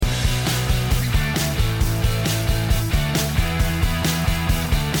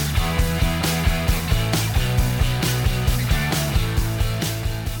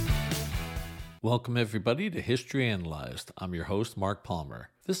Welcome, everybody, to History Analyzed. I'm your host, Mark Palmer.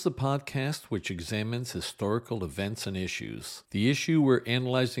 This is a podcast which examines historical events and issues. The issue we're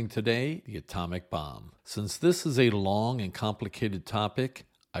analyzing today, the atomic bomb. Since this is a long and complicated topic,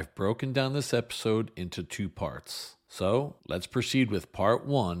 I've broken down this episode into two parts. So, let's proceed with part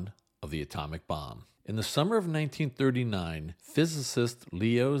one of the atomic bomb. In the summer of 1939, physicist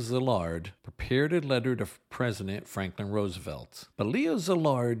Leo Szilard prepared a letter to President Franklin Roosevelt. But Leo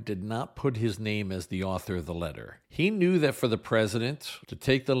Szilard did not put his name as the author of the letter. He knew that for the president to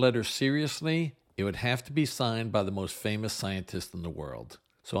take the letter seriously, it would have to be signed by the most famous scientist in the world.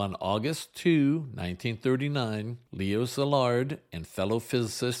 So on August 2, 1939, Leo Szilard and fellow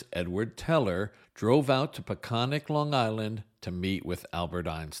physicist Edward Teller drove out to Peconic, Long Island to meet with Albert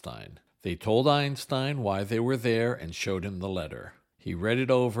Einstein. They told Einstein why they were there and showed him the letter. He read it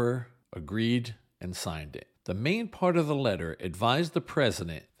over, agreed, and signed it. The main part of the letter advised the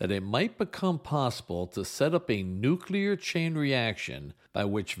president that it might become possible to set up a nuclear chain reaction by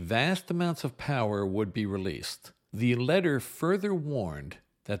which vast amounts of power would be released. The letter further warned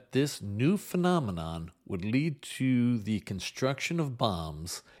that this new phenomenon would lead to the construction of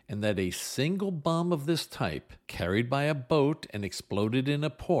bombs and that a single bomb of this type, carried by a boat and exploded in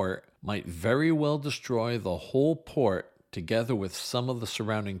a port, might very well destroy the whole port together with some of the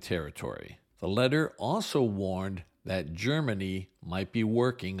surrounding territory. The letter also warned that Germany might be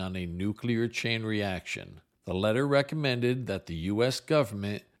working on a nuclear chain reaction. The letter recommended that the U.S.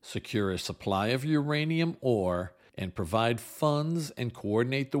 government secure a supply of uranium ore and provide funds and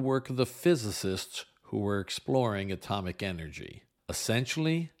coordinate the work of the physicists who were exploring atomic energy.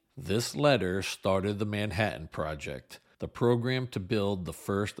 Essentially, this letter started the Manhattan Project, the program to build the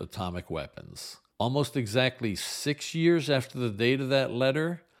first atomic weapons. Almost exactly 6 years after the date of that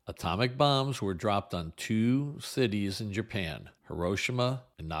letter, atomic bombs were dropped on two cities in Japan, Hiroshima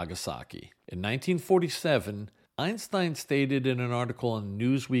and Nagasaki. In 1947, Einstein stated in an article in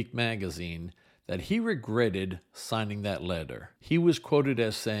Newsweek magazine that he regretted signing that letter. He was quoted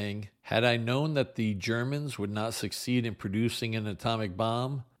as saying, "Had I known that the Germans would not succeed in producing an atomic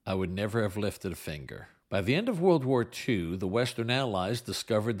bomb, I would never have lifted a finger." By the end of World War II, the Western Allies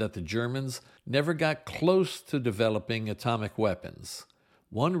discovered that the Germans never got close to developing atomic weapons.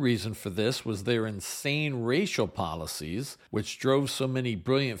 One reason for this was their insane racial policies, which drove so many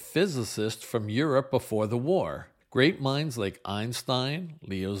brilliant physicists from Europe before the war. Great minds like Einstein,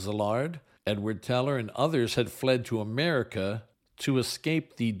 Leo Szilard, Edward Teller, and others had fled to America to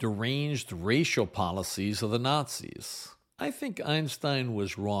escape the deranged racial policies of the Nazis. I think Einstein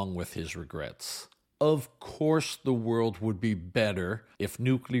was wrong with his regrets. Of course the world would be better if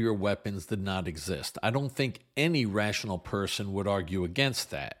nuclear weapons did not exist. I don't think any rational person would argue against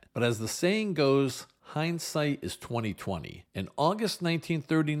that. But as the saying goes, hindsight is 20/20. In August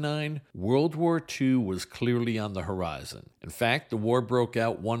 1939, World War II was clearly on the horizon. In fact, the war broke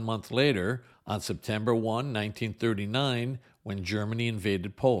out 1 month later, on September 1, 1939, when Germany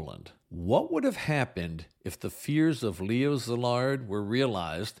invaded Poland. What would have happened if the fears of Leo Szilard were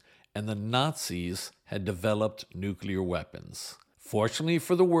realized and the Nazis had developed nuclear weapons? Fortunately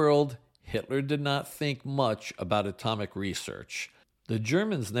for the world, Hitler did not think much about atomic research. The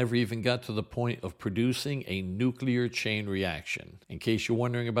Germans never even got to the point of producing a nuclear chain reaction. In case you're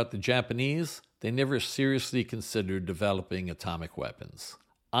wondering about the Japanese, they never seriously considered developing atomic weapons.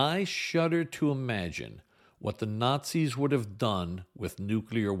 I shudder to imagine what the Nazis would have done with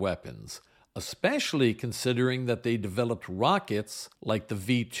nuclear weapons, especially considering that they developed rockets like the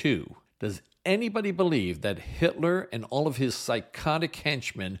V-2. Does anybody believe that Hitler and all of his psychotic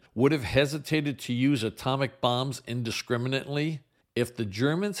henchmen would have hesitated to use atomic bombs indiscriminately? If the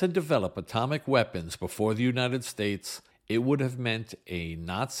Germans had developed atomic weapons before the United States, it would have meant a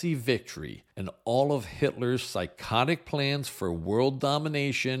Nazi victory, and all of Hitler's psychotic plans for world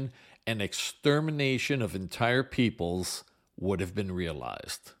domination and extermination of entire peoples would have been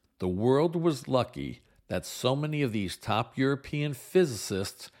realized. The world was lucky that so many of these top European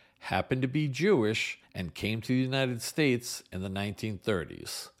physicists happened to be Jewish and came to the United States in the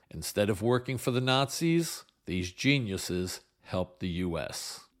 1930s. Instead of working for the Nazis, these geniuses helped the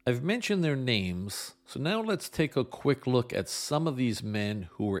U.S. I've mentioned their names, so now let's take a quick look at some of these men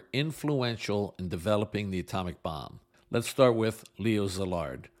who were influential in developing the atomic bomb. Let's start with Leo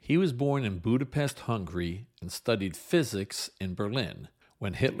Szilard. He was born in Budapest, Hungary, and studied physics in Berlin.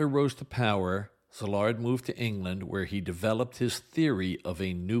 When Hitler rose to power, Szilard moved to England, where he developed his theory of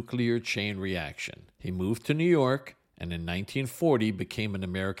a nuclear chain reaction. He moved to New York, and in 1940 became an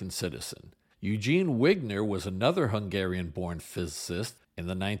American citizen. Eugene Wigner was another Hungarian-born physicist. In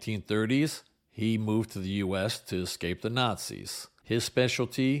the 1930s, he moved to the U.S. to escape the Nazis. His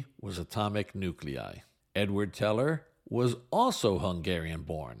specialty was atomic nuclei. Edward Teller was also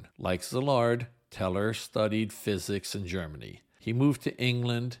Hungarian-born. Like Szilard, Teller studied physics in Germany. He moved to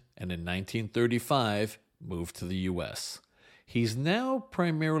England and in 1935 moved to the U.S. He's now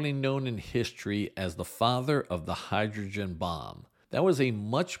primarily known in history as the father of the hydrogen bomb. That was a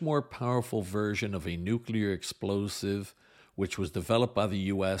much more powerful version of a nuclear explosive which was developed by the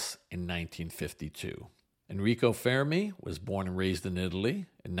U.S. in 1952. Enrico Fermi was born and raised in Italy.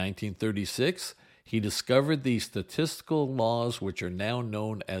 In 1936, he discovered the statistical laws which are now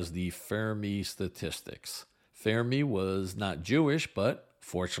known as the Fermi statistics. Fermi was not Jewish, but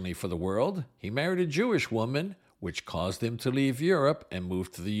fortunately for the world, he married a Jewish woman, which caused him to leave Europe and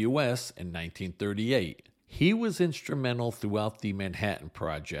move to the U.S. in 1938. He was instrumental throughout the Manhattan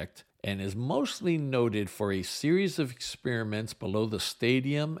Project and is mostly noted for a series of experiments below the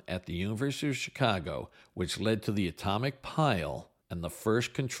stadium at the University of Chicago, which led to the atomic pile and the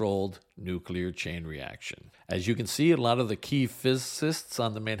first controlled nuclear chain reaction. As you can see, a lot of the key physicists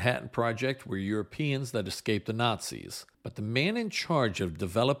on the Manhattan Project were Europeans that escaped the Nazis. But the man in charge of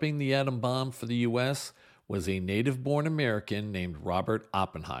developing the atom bomb for the U.S. was a native-born American named Robert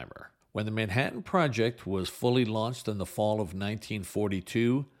Oppenheimer. When the Manhattan Project was fully launched in the fall of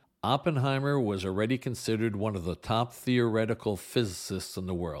 1942, Oppenheimer was already considered one of the top theoretical physicists in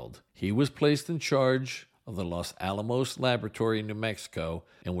the world. He was placed in charge of the Los Alamos Laboratory in New Mexico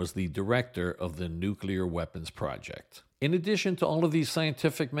and was the director of the Nuclear Weapons Project. In addition to all of these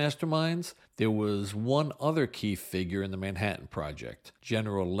scientific masterminds, there was one other key figure in the Manhattan Project,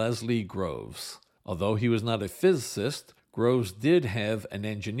 General Leslie Groves. Although he was not a physicist, Groves did have an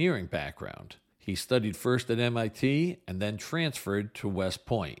engineering background. He studied first at MIT and then transferred to West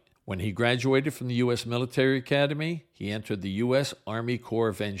Point. When he graduated from the U.S. Military Academy, he entered the U.S. Army Corps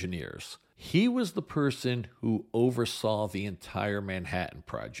of Engineers. He was the person who oversaw the entire Manhattan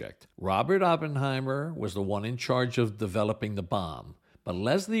Project. Robert Oppenheimer was the one in charge of developing the bomb, but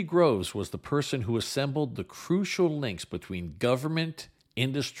Leslie Groves was the person who assembled the crucial links between government,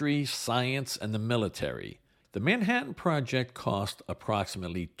 industry, science, and the military. The Manhattan Project cost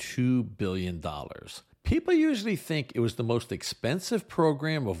approximately $2 billion. People usually think it was the most expensive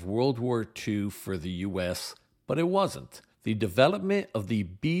program of World War II for the U.S., but it wasn't. The development of the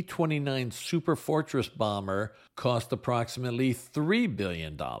B-29 Superfortress bomber cost approximately $3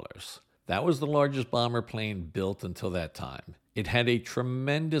 billion. That was the largest bomber plane built until that time. It had a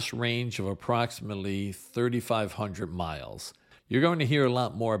tremendous range of approximately 3,500 miles. You're going to hear a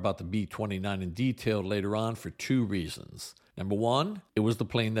lot more about the B-29 in detail later on for two reasons. Number one, it was the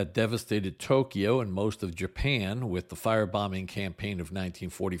plane that devastated Tokyo and most of Japan with the firebombing campaign of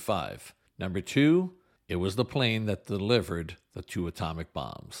 1945. Number two, it was the plane that delivered the two atomic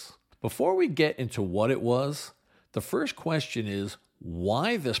bombs. Before we get into what it was, the first question is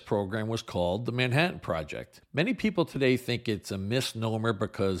why this program was called the Manhattan Project. Many people today think it's a misnomer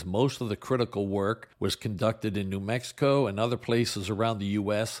because most of the critical work was conducted in New Mexico and other places around the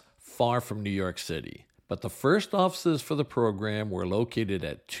U.S. far from New York City. But the first offices for the program were located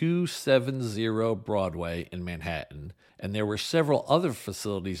at 270 Broadway in Manhattan, and there were several other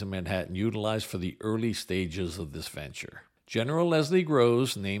facilities in Manhattan utilized for the early stages of this venture. General Leslie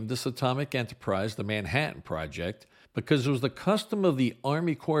Groves named this atomic enterprise the Manhattan Project because it was the custom of the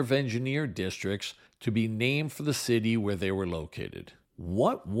Army Corps of Engineer districts to be named for the city where they were located.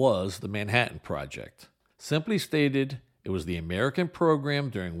 What was the Manhattan Project? Simply stated, it was the American program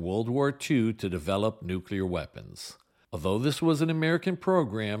during World War II to develop nuclear weapons. Although this was an American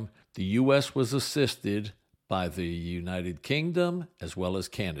program, the U.S. was assisted by the United Kingdom as well as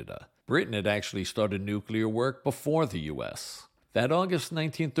Canada. Britain had actually started nuclear work before the U.S. That August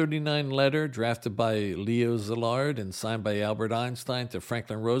 1939 letter, drafted by Leo Szilard and signed by Albert Einstein to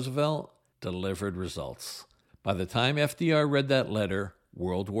Franklin Roosevelt, delivered results. By the time FDR read that letter,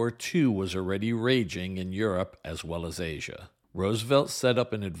 World War II was already raging in Europe as well as Asia. Roosevelt set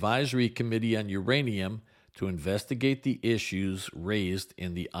up an advisory committee on uranium to investigate the issues raised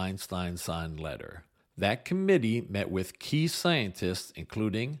in the Einstein-signed letter. That committee met with key scientists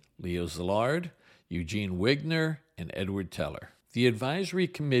including Leo Szilard, Eugene Wigner, and Edward Teller. The advisory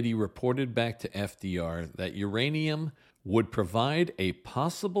committee reported back to FDR that uranium would provide a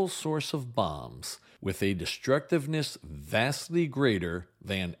possible source of bombs with a destructiveness vastly greater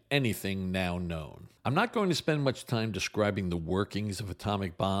than anything now known. I'm not going to spend much time describing the workings of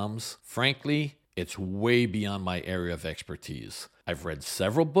atomic bombs. Frankly, it's way beyond my area of expertise. I've read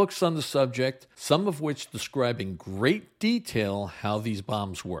several books on the subject, some of which describe in great detail how these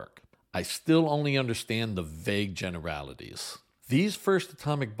bombs work. I still only understand the vague generalities. These first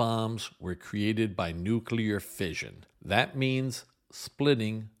atomic bombs were created by nuclear fission. That means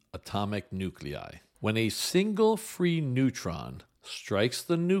splitting atomic nuclei. When a single free neutron strikes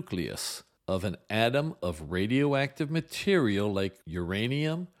the nucleus of an atom of radioactive material like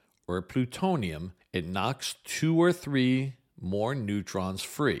uranium or plutonium, it knocks 2 or 3 more neutrons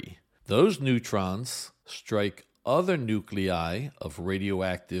free. Those neutrons strike other nuclei of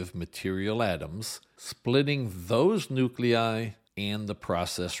radioactive material atoms, splitting those nuclei, and the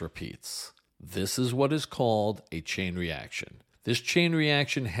process repeats. This is what is called a chain reaction. This chain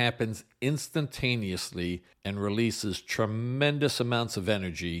reaction happens instantaneously and releases tremendous amounts of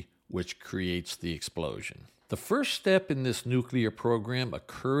energy, which creates the explosion. The first step in this nuclear program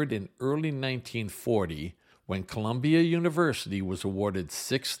occurred in early 1940 when Columbia University was awarded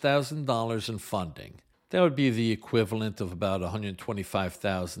 $6,000 in funding. That would be the equivalent of about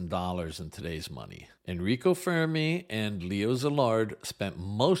 $125,000 in today's money. Enrico Fermi and Leo Szilard spent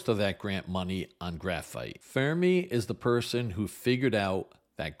most of that grant money on graphite. Fermi is the person who figured out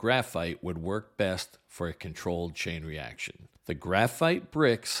that graphite would work best for a controlled chain reaction. The graphite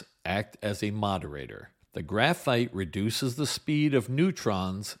bricks act as a moderator. The graphite reduces the speed of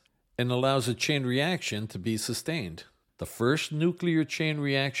neutrons and allows a chain reaction to be sustained. The first nuclear chain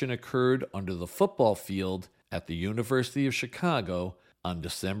reaction occurred under the football field at the University of Chicago on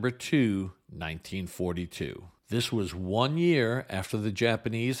December 2, 1942. This was 1 year after the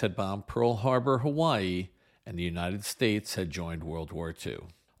Japanese had bombed Pearl Harbor, Hawaii, and the United States had joined World War II.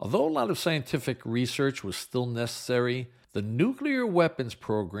 Although a lot of scientific research was still necessary, the nuclear weapons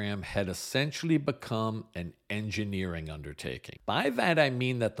program had essentially become an engineering undertaking. By that I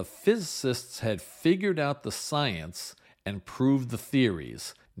mean that the physicists had figured out the science and proved the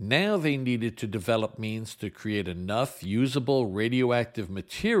theories. Now they needed to develop means to create enough usable radioactive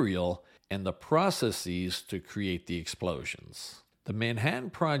material and the processes to create the explosions. The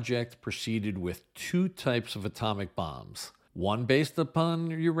Manhattan Project proceeded with 2 types of atomic bombs, one based upon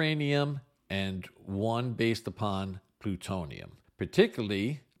uranium and one based upon plutonium,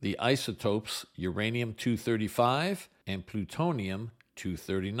 particularly the isotopes uranium-235 and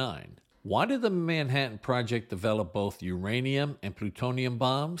plutonium-239. Why did the Manhattan Project develop both uranium and plutonium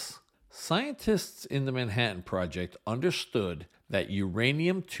bombs? Scientists in the Manhattan Project understood that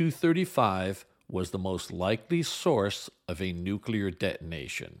uranium-235 was the most likely source of a nuclear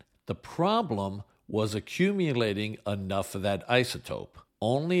detonation. The problem was accumulating enough of that isotope.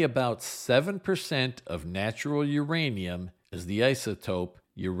 Only about 7% of natural uranium is the isotope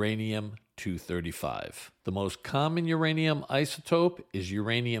uranium-235. The most common uranium isotope is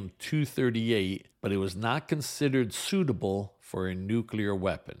uranium-238, but it was not considered suitable for a nuclear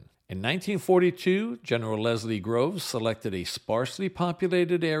weapon. In 1942, General Leslie Groves selected a sparsely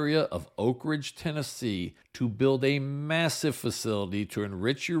populated area of Oak Ridge, Tennessee, to build a massive facility to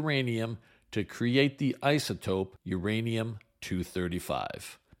enrich uranium to create the isotope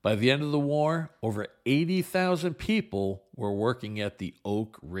uranium-235. By the end of the war, over 80,000 people were working at the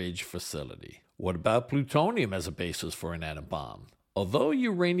Oak Ridge facility. What about plutonium as a basis for an atom bomb? Although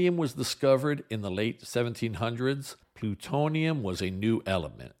uranium was discovered in the late 1700s, plutonium was a new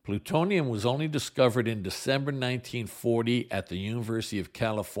element. Plutonium was only discovered in December 1940 at the University of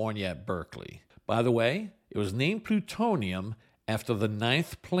California at Berkeley. By the way, it was named plutonium after the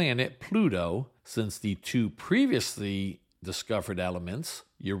 9th planet, Pluto, since the 2 previously discovered elements,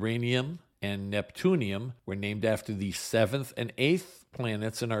 uranium and neptunium, were named after the 7th and 8th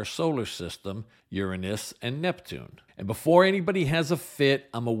planets in our solar system, Uranus and Neptune. And before anybody has a fit,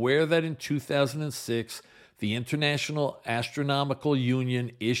 I'm aware that in 2006, the International Astronomical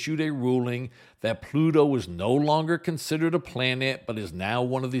Union issued a ruling that Pluto was no longer considered a planet, but is now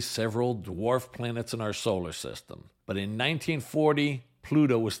one of the several dwarf planets in our solar system. But in 1940,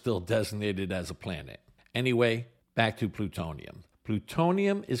 Pluto was still designated as a planet. Anyway, back to plutonium.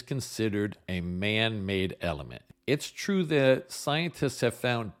 Plutonium is considered a man-made element. It's true that scientists have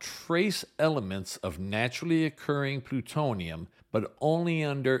found trace elements of naturally occurring plutonium, but only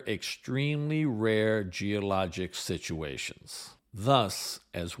under extremely rare geologic situations. Thus,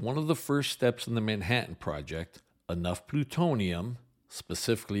 as one of the first steps in the Manhattan Project, enough plutonium,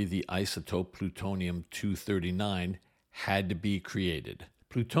 specifically the isotope plutonium-239, had to be created.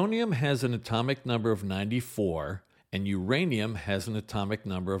 Plutonium has an atomic number of 94, and uranium has an atomic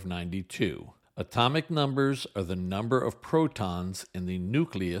number of 92. Atomic numbers are the number of protons in the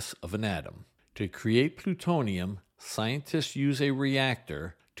nucleus of an atom. To create plutonium, scientists use a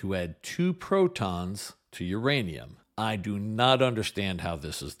reactor to add 2 protons to uranium. I do not understand how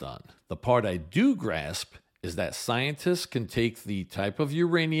this is done. The part I do grasp is that scientists can take the type of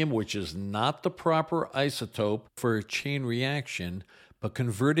uranium which is not the proper isotope for a chain reaction, but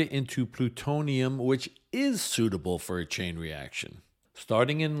convert it into plutonium which is suitable for a chain reaction.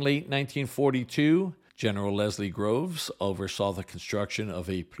 Starting in late 1942, General Leslie Groves oversaw the construction of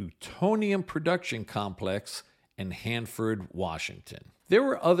a plutonium production complex in Hanford, Washington. There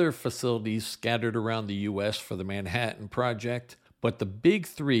were other facilities scattered around the U.S. for the Manhattan Project, but the big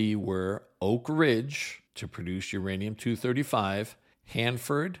three were Oak Ridge to produce uranium-235,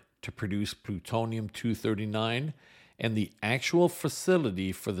 Hanford to produce plutonium-239, and the actual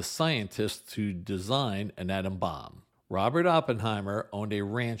facility for the scientists to design an atom bomb. Robert Oppenheimer owned a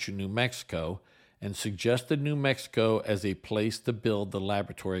ranch in New Mexico and suggested New Mexico as a place to build the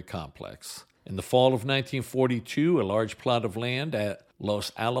laboratory complex. In the fall of 1942, a large plot of land at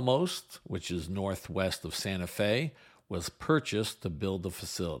Los Alamos, which is northwest of Santa Fe, was purchased to build the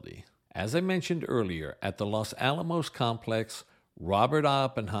facility. As I mentioned earlier, at the Los Alamos complex, Robert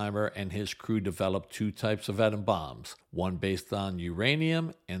Oppenheimer and his crew developed two types of atom bombs, one based on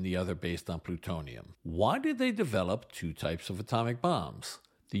uranium and the other based on plutonium. Why did they develop two types of atomic bombs?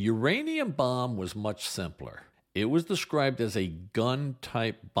 The uranium bomb was much simpler. It was described as a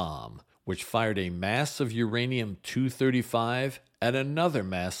gun-type bomb, which fired a mass of uranium-235 at another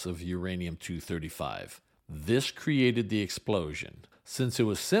mass of uranium-235. This created the explosion. Since it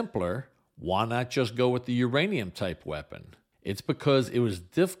was simpler, why not just go with the uranium-type weapon? It's because it was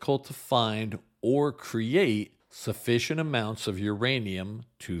difficult to find or create sufficient amounts of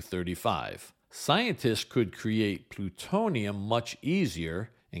uranium-235. Scientists could create plutonium much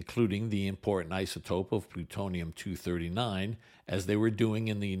easier, including the important isotope of plutonium-239, as they were doing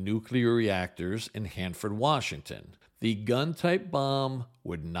in the nuclear reactors in Hanford, Washington. The gun-type bomb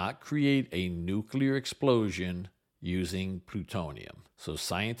would not create a nuclear explosion using plutonium. So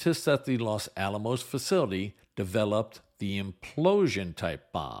scientists at the Los Alamos facility developed the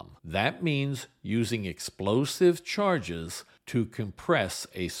implosion-type bomb. That means using explosive charges to compress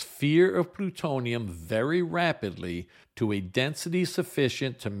a sphere of plutonium very rapidly to a density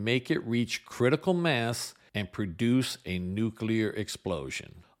sufficient to make it reach critical mass and produce a nuclear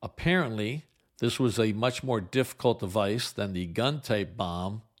explosion. Apparently, this was a much more difficult device than the gun-type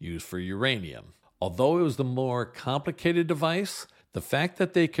bomb used for uranium. Although it was the more complicated device, the fact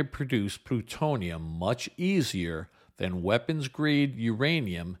that they could produce plutonium much easier than weapons-grade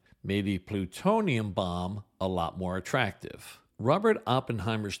uranium made a plutonium bomb a lot more attractive. Robert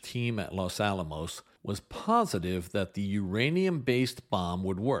Oppenheimer's team at Los Alamos was positive that the uranium-based bomb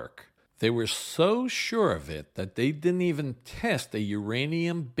would work. They were so sure of it that they didn't even test a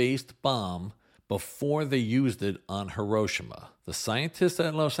uranium-based bomb before they used it on Hiroshima. The scientists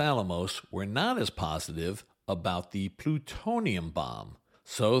at Los Alamos were not as positive about the plutonium bomb,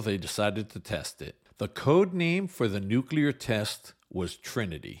 so they decided to test it. The code name for the nuclear test was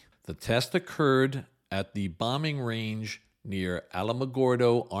Trinity. The test occurred at the bombing range near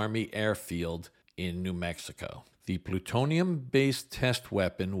Alamogordo Army Airfield in New Mexico. The plutonium-based test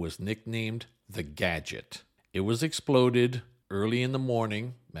weapon was nicknamed the Gadget. It was exploded early in the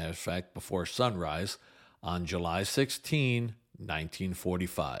morning, matter of fact, before sunrise, on July 16,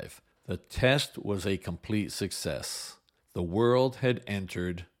 1945. The test was a complete success. The world had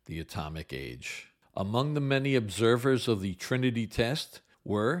entered the atomic age. Among the many observers of the Trinity test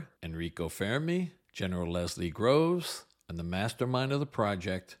were Enrico Fermi, General Leslie Groves, and the mastermind of the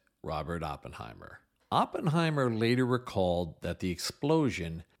project, Robert Oppenheimer. Oppenheimer later recalled that the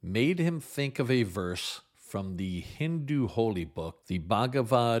explosion made him think of a verse from the Hindu holy book, the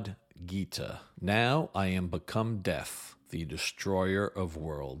Bhagavad Gita. Now I am become death, the destroyer of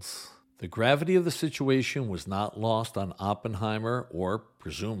worlds. The gravity of the situation was not lost on Oppenheimer or,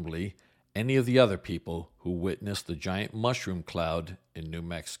 presumably, any of the other people who witnessed the giant mushroom cloud in New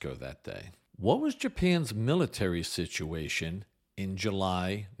Mexico that day. What was Japan's military situation in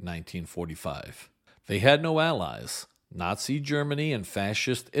July 1945? They had no allies. Nazi Germany and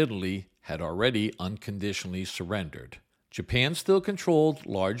fascist Italy had already unconditionally surrendered. Japan still controlled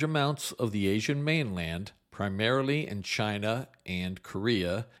large amounts of the Asian mainland, primarily in China and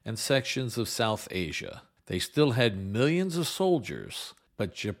Korea and sections of South Asia. They still had millions of soldiers,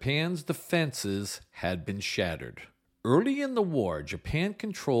 but Japan's defenses had been shattered. Early in the war, Japan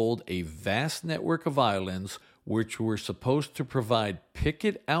controlled a vast network of islands which were supposed to provide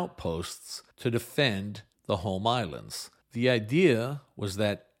picket outposts to defend the home islands. The idea was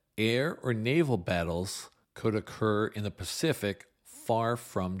that air or naval battles could occur in the Pacific far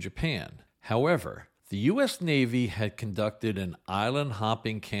from Japan. However, the U.S. Navy had conducted an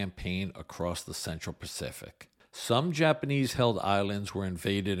island-hopping campaign across the Central Pacific. Some Japanese-held islands were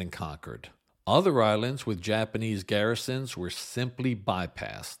invaded and conquered. Other islands with Japanese garrisons were simply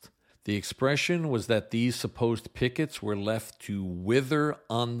bypassed. The expression was that these supposed pickets were left to wither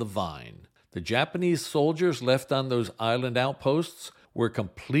on the vine. The Japanese soldiers left on those island outposts were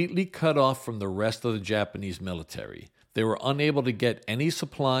completely cut off from the rest of the Japanese military. They were unable to get any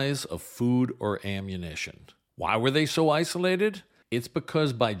supplies of food or ammunition. Why were they so isolated? It's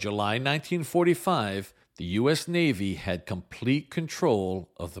because by July 1945, the U.S. Navy had complete control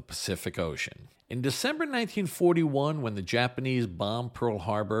of the Pacific Ocean. In December 1941, when the Japanese bombed Pearl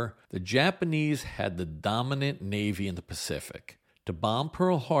Harbor, the Japanese had the dominant navy in the Pacific. To bomb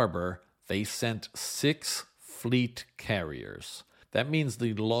Pearl Harbor, they sent 6 fleet carriers. That means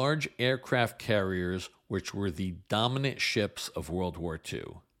the large aircraft carriers, which were the dominant ships of World War II.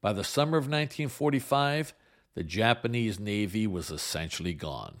 By the summer of 1945, the Japanese Navy was essentially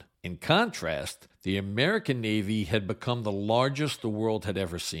gone. In contrast, the American Navy had become the largest the world had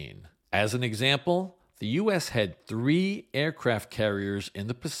ever seen. As an example, the U.S. had 3 aircraft carriers in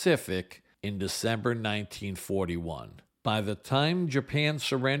the Pacific in December 1941. By the time Japan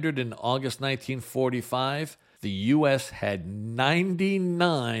surrendered in August 1945, the U.S. had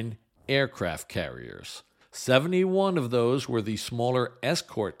 99 aircraft carriers. 71 of those were the smaller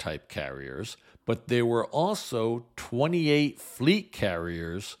escort-type carriers, but there were also 28 fleet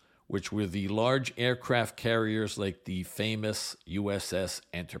carriers, which were the large aircraft carriers like the famous USS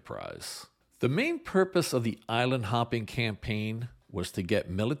Enterprise. The main purpose of the island hopping campaign was to get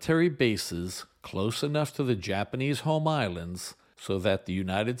military bases close enough to the Japanese home islands so that the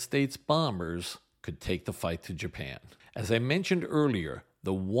United States bombers could take the fight to Japan. As I mentioned earlier,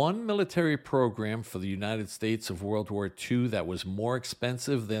 the one military program for the United States of World War II that was more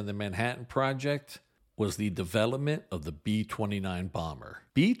expensive than the Manhattan Project was the development of the B-29 bomber.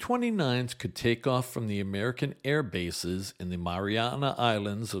 B-29s could take off from the American air bases in the Mariana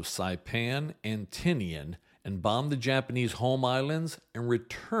Islands of Saipan and Tinian and bomb the Japanese home islands and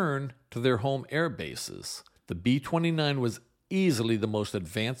return to their home air bases. The B-29 was easily the most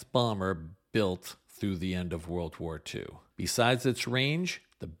advanced bomber built through the end of World War II. Besides its range,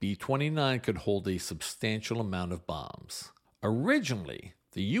 the B-29 could hold a substantial amount of bombs. Originally,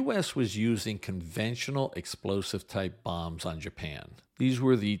 the U.S. was using conventional explosive-type bombs on Japan. These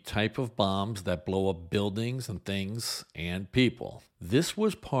were the type of bombs that blow up buildings and things and people. This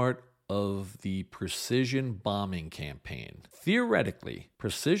was part of the precision bombing campaign. Theoretically,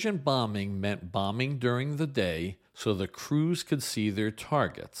 precision bombing meant bombing during the day so the crews could see their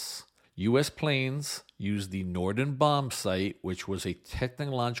targets. U.S. planes used the Norden bomb sight, which was a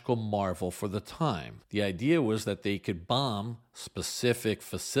technological marvel for the time. The idea was that they could bomb specific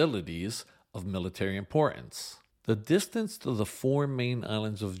facilities of military importance. The distance to the 4 main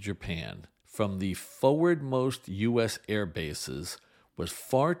islands of Japan from the forwardmost U.S. air bases was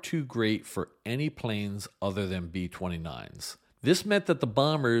far too great for any planes other than B-29s. This meant that the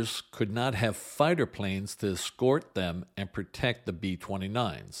bombers could not have fighter planes to escort them and protect the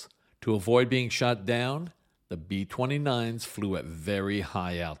B-29s. To avoid being shot down, the B-29s flew at very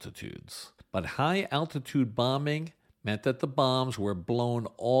high altitudes. But high-altitude bombing meant that the bombs were blown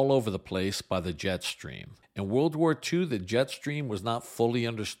all over the place by the jet stream. In World War II, the jet stream was not fully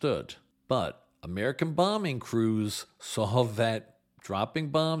understood. But American bombing crews saw that dropping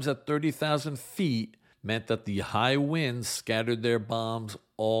bombs at 30,000 feet meant that the high winds scattered their bombs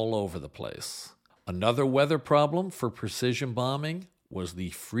all over the place. Another weather problem for precision bombing was the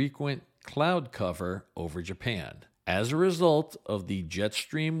frequent cloud cover over Japan. As a result of the jet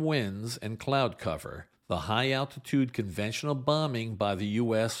stream winds and cloud cover, the high-altitude conventional bombing by the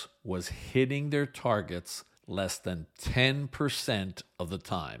U.S. was hitting their targets less than 10% of the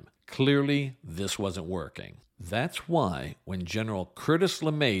time. Clearly, this wasn't working. That's why when General Curtis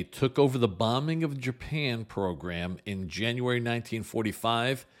LeMay took over the bombing of Japan program in January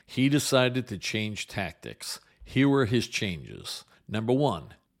 1945, he decided to change tactics. Here were his changes. Number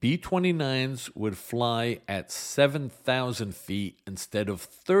 1, B-29s would fly at 7,000 feet instead of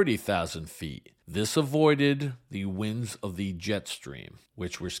 30,000 feet. This avoided the winds of the jet stream,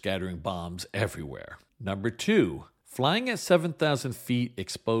 which were scattering bombs everywhere. Number 2, flying at 7,000 feet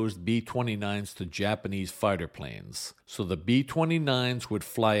exposed B-29s to Japanese fighter planes, so the B-29s would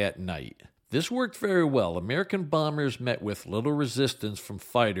fly at night. This worked very well. American bombers met with little resistance from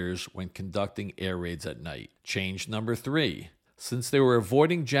fighters when conducting air raids at night. Change number 3. Since they were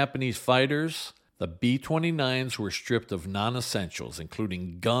avoiding Japanese fighters, the B-29s were stripped of non-essentials,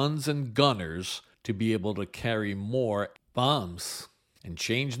 including guns and gunners, to be able to carry more bombs. And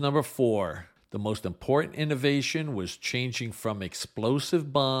change number 4, the most important innovation was changing from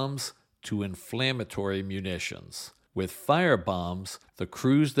explosive bombs to inflammatory munitions. With fire bombs, the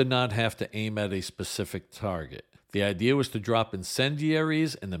crews did not have to aim at a specific target. The idea was to drop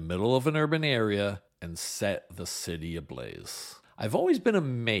incendiaries in the middle of an urban area and set the city ablaze. I've always been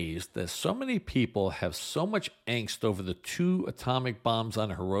amazed that so many people have so much angst over the 2 atomic bombs on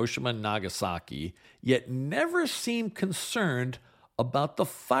Hiroshima and Nagasaki, yet never seem concerned about the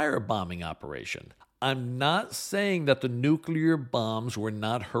firebombing operation. I'm not saying that the nuclear bombs were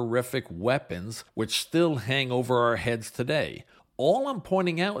not horrific weapons which still hang over our heads today. All I'm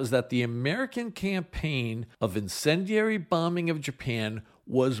pointing out is that the American campaign of incendiary bombing of Japan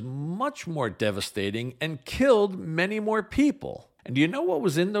was much more devastating and killed many more people. And do you know what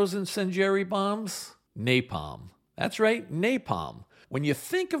was in those incendiary bombs? Napalm. That's right, napalm. When you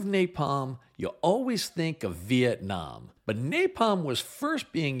think of napalm, you always think of Vietnam. But napalm was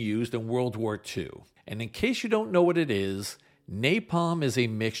first being used in World War II. And in case you don't know what it is, napalm is a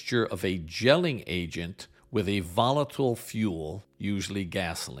mixture of a gelling agent with a volatile fuel, usually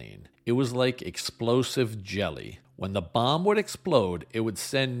gasoline. It was like explosive jelly. When the bomb would explode, it would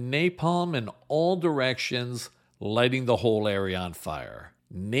send napalm in all directions, lighting the whole area on fire.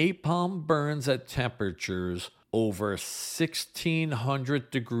 Napalm burns at temperatures over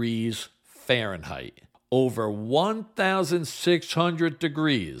 1,600 degrees Fahrenheit, over 1,600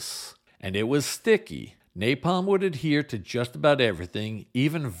 degrees, and it was sticky. Napalm would adhere to just about everything,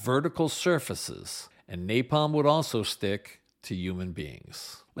 even vertical surfaces, and napalm would also stick to human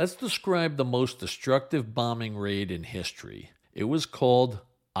beings. Let's describe the most destructive bombing raid in history. It was called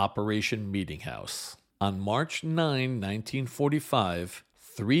Operation Meeting House. On March 9, 1945,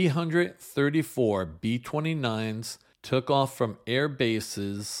 334 B-29s took off from air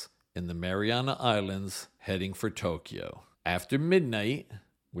bases in the Mariana Islands heading for Tokyo. After midnight,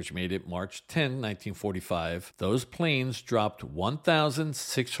 which made it March 10, 1945, those planes dropped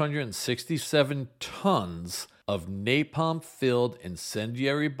 1,667 tons of napalm-filled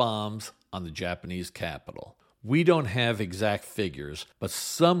incendiary bombs on the Japanese capital. We don't have exact figures, but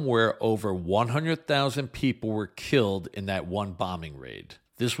somewhere over 100,000 people were killed in that one bombing raid.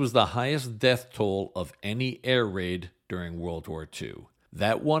 This was the highest death toll of any air raid during World War II.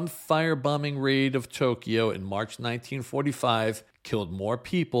 That one firebombing raid of Tokyo in March 1945 killed more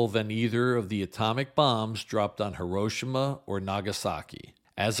people than either of the atomic bombs dropped on Hiroshima or Nagasaki.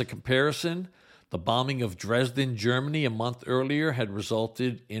 As a comparison, the bombing of Dresden, Germany a month earlier had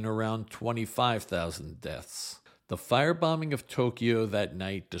resulted in around 25,000 deaths. The firebombing of Tokyo that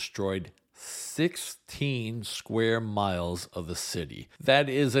night destroyed 16 square miles of the city. That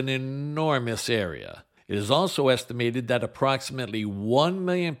is an enormous area. It is also estimated that approximately 1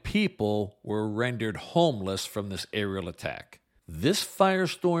 million people were rendered homeless from this aerial attack. This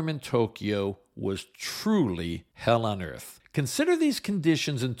firestorm in Tokyo was truly hell on earth. Consider these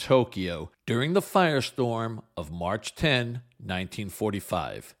conditions in Tokyo during the firestorm of March 10,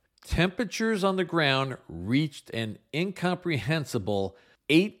 1945. Temperatures on the ground reached an incomprehensible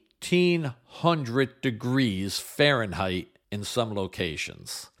 1,800 degrees Fahrenheit in some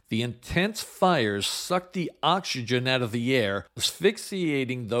locations. The intense fires sucked the oxygen out of the air,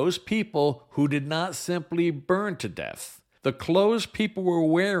 asphyxiating those people who did not simply burn to death. The clothes people were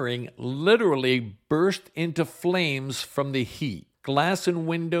wearing literally burst into flames from the heat. Glass and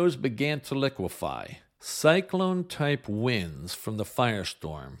windows began to liquefy. Cyclone-type winds from the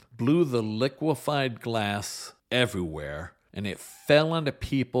firestorm blew the liquefied glass everywhere, and it fell onto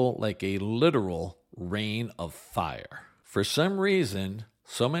people like a literal rain of fire. For some reason,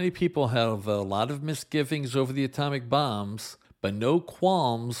 so many people have a lot of misgivings over the atomic bombs, but no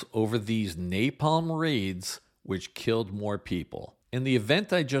qualms over these napalm raids which killed more people. And the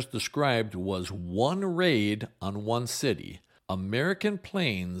event I just described was one raid on one city. American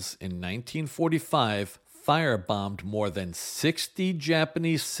planes in 1945 firebombed more than 60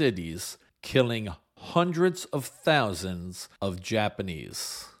 Japanese cities, killing hundreds of thousands of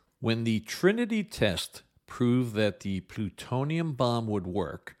Japanese. When the Trinity test proved that the plutonium bomb would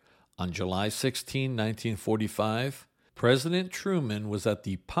work on July 16, 1945, President Truman was at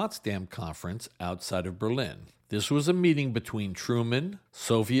the Potsdam Conference outside of Berlin. This was a meeting between Truman,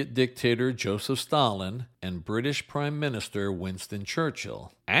 Soviet dictator Joseph Stalin, and British Prime Minister Winston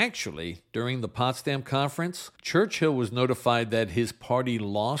Churchill. Actually, during the Potsdam Conference, Churchill was notified that his party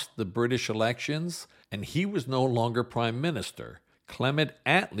lost the British elections and he was no longer Prime Minister. Clement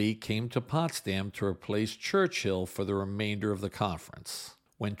Attlee came to Potsdam to replace Churchill for the remainder of the conference.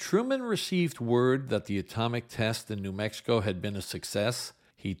 When Truman received word that the atomic test in New Mexico had been a success,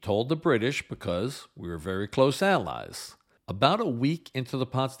 he told the British because we were very close allies. About a week into the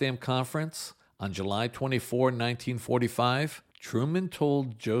Potsdam Conference, on July 24, 1945, Truman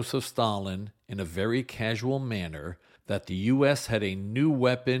told Joseph Stalin in a very casual manner that the U.S. had a new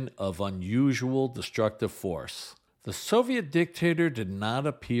weapon of unusual destructive force. The Soviet dictator did not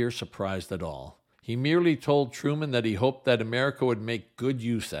appear surprised at all. He merely told Truman that he hoped that America would make good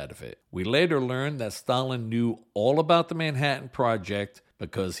use out of it. We later learned that Stalin knew all about the Manhattan Project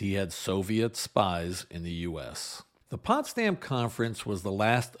because he had Soviet spies in the U.S. The Potsdam Conference was the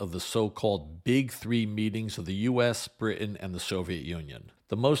last of the so-called Big Three meetings of the U.S., Britain, and the Soviet Union.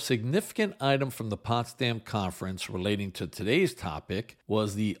 The most significant item from the Potsdam Conference relating to today's topic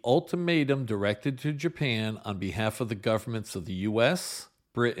was the ultimatum directed to Japan on behalf of the governments of the U.S.,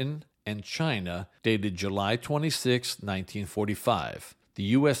 Britain, and China, dated July 26, 1945.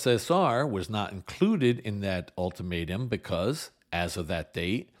 The USSR was not included in that ultimatum because, as of that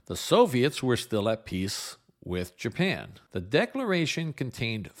date, the Soviets were still at peace with Japan. The declaration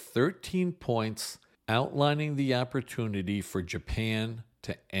contained 13 points outlining the opportunity for Japan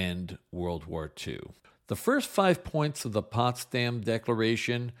to end World War II. The first 5 points of the Potsdam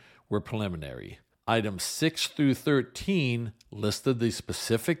Declaration were preliminary. Items 6 through 13 listed the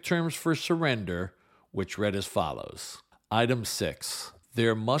specific terms for surrender, which read as follows. Item 6.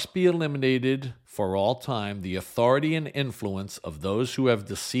 There must be eliminated for all time the authority and influence of those who have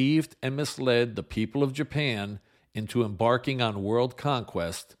deceived and misled the people of Japan into embarking on world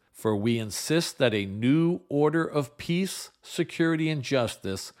conquest, for we insist that a new order of peace, security, and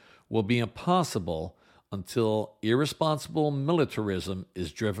justice will be impossible until irresponsible militarism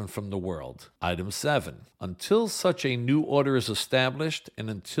is driven from the world. Item 7. Until such a new order is established and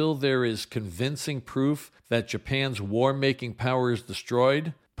until there is convincing proof that Japan's war-making power is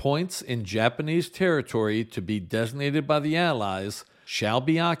destroyed, points in Japanese territory to be designated by the Allies shall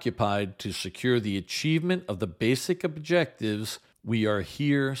be occupied to secure the achievement of the basic objectives we are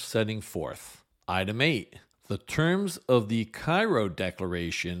here setting forth. Item 8. The terms of the Cairo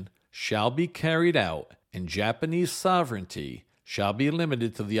Declaration shall be carried out, and Japanese sovereignty shall be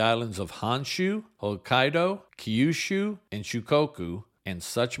limited to the islands of Honshu, Hokkaido, Kyushu, and Shikoku, and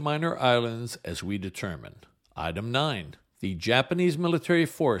such minor islands as we determine. Item 9. The Japanese military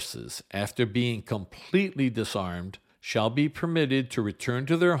forces, after being completely disarmed, shall be permitted to return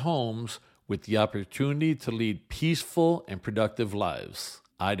to their homes with the opportunity to lead peaceful and productive lives.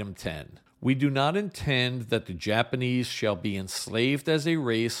 Item 10. We do not intend that the Japanese shall be enslaved as a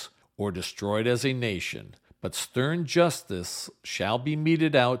race or destroyed as a nation, but stern justice shall be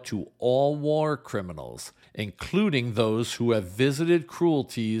meted out to all war criminals, including those who have visited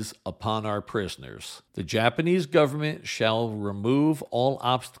cruelties upon our prisoners. The Japanese government shall remove all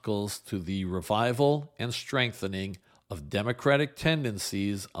obstacles to the revival and strengthening of democratic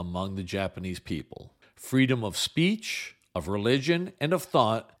tendencies among the Japanese people. Freedom of speech, of religion, and of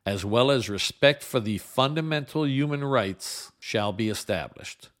thought, as well as respect for the fundamental human rights, shall be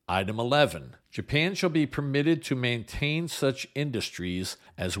established. Item 11. Japan shall be permitted to maintain such industries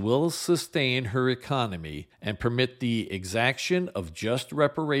as will sustain her economy and permit the exaction of just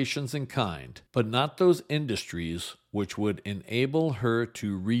reparations in kind, but not those industries which would enable her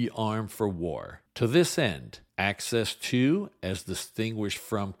to rearm for war. To this end, access to, as distinguished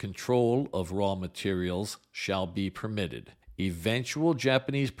from control of raw materials, shall be permitted. Eventual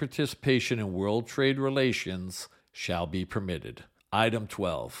Japanese participation in world trade relations shall be permitted. Item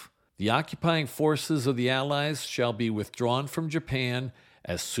 12. The occupying forces of the Allies shall be withdrawn from Japan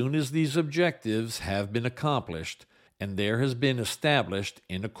as soon as these objectives have been accomplished and there has been established,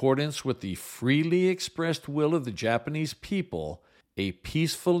 in accordance with the freely expressed will of the Japanese people, a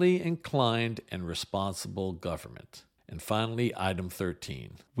peacefully inclined and responsible government. And finally, item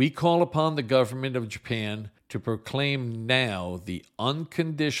 13. We call upon the government of Japan to proclaim now the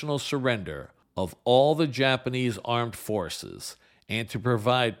unconditional surrender of all the Japanese armed forces and to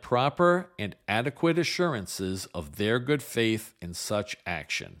provide proper and adequate assurances of their good faith in such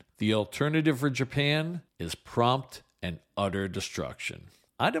action. The alternative for Japan is prompt and utter destruction.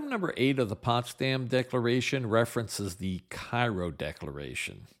 Item number 8 of the Potsdam Declaration references the Cairo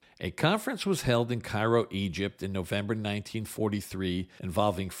Declaration. A conference was held in Cairo, Egypt in November 1943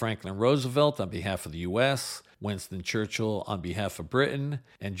 involving Franklin Roosevelt on behalf of the U.S., Winston Churchill on behalf of Britain,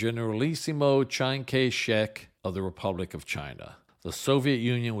 and Generalissimo Chiang Kai-shek of the Republic of China. The Soviet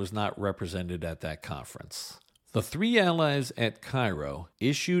Union was not represented at that conference. The three allies at Cairo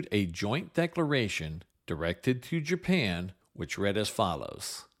issued a joint declaration directed to Japan, which read as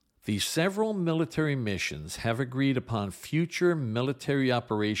follows. The several military missions have agreed upon future military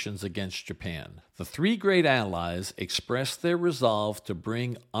operations against Japan. The three great allies expressed their resolve to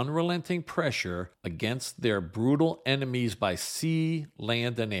bring unrelenting pressure against their brutal enemies by sea,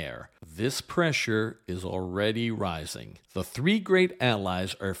 land, and air. This pressure is already rising. The three great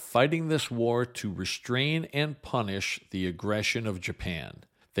allies are fighting this war to restrain and punish the aggression of Japan.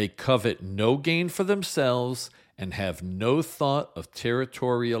 They covet no gain for themselves and have no thought of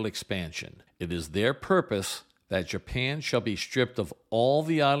territorial expansion. It is their purpose that Japan shall be stripped of all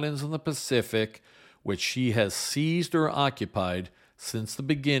the islands in the Pacific which she has seized or occupied since the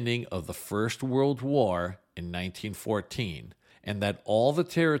beginning of the First World War in 1914, and that all the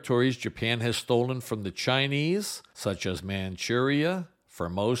territories Japan has stolen from the Chinese, such as Manchuria,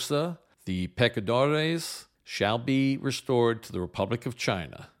 Formosa, the Pecadores, shall be restored to the Republic of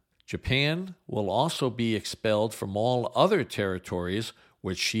China. Japan will also be expelled from all other territories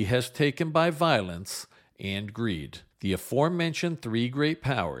which she has taken by violence and greed. The aforementioned three great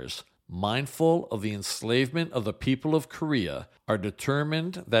powers, mindful of the enslavement of the people of Korea, are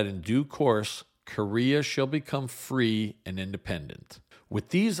determined that in due course Korea shall become free and independent. With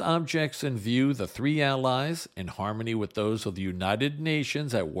these objects in view, the three allies, in harmony with those of the United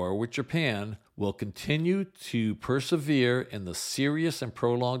Nations at war with Japan, will continue to persevere in the serious and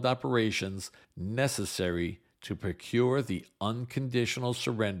prolonged operations necessary to procure the unconditional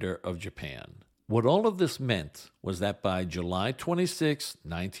surrender of Japan. What all of this meant was that by July 26,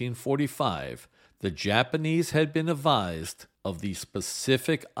 1945, the Japanese had been advised of the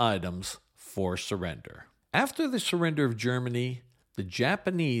specific items for surrender. After the surrender of Germany, the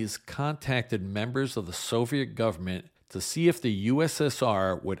Japanese contacted members of the Soviet government to see if the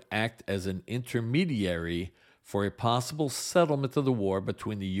USSR would act as an intermediary for a possible settlement of the war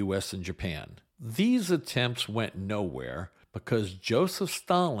between the US and Japan. These attempts went nowhere because Joseph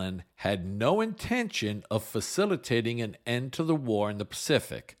Stalin had no intention of facilitating an end to the war in the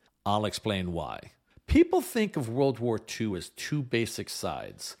Pacific. I'll explain why. People think of World War II as two basic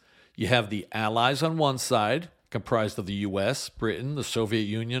sides. You have the Allies on one side, comprised of the US, Britain, the Soviet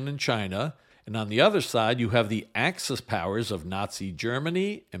Union, and China. And on the other side, you have the Axis powers of Nazi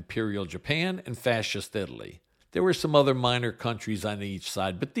Germany, Imperial Japan, and Fascist Italy. There were some other minor countries on each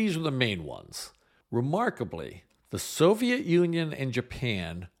side, but these were the main ones. Remarkably, the Soviet Union and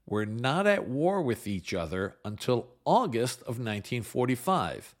Japan were not at war with each other until August of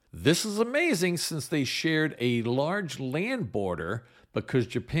 1945. This is amazing since they shared a large land border because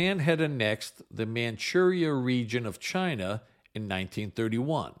Japan had annexed the Manchuria region of China in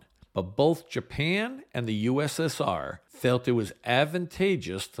 1931. But both Japan and the USSR felt it was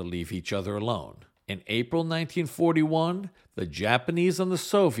advantageous to leave each other alone. In April 1941, the Japanese and the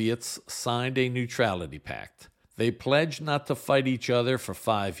Soviets signed a neutrality pact. They pledged not to fight each other for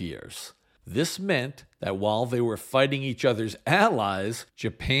 5 years. This meant that while they were fighting each other's allies,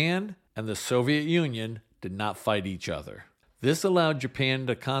 Japan and the Soviet Union did not fight each other. This allowed Japan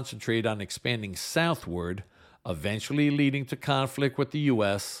to concentrate on expanding southward, eventually leading to conflict with the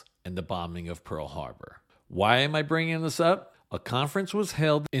U.S. and the bombing of Pearl Harbor. Why am I bringing this up? A conference was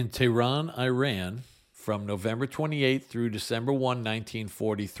held in Tehran, Iran, from November 28 through December 1,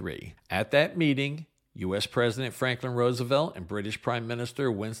 1943. At that meeting, U.S. President Franklin Roosevelt and British Prime Minister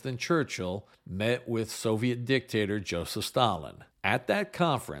Winston Churchill met with Soviet dictator Joseph Stalin. At that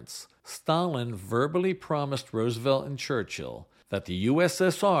conference, Stalin verbally promised Roosevelt and Churchill that the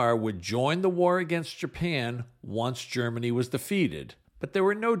USSR would join the war against Japan once Germany was defeated, but there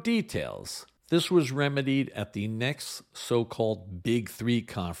were no details. This was remedied at the next so-called Big Three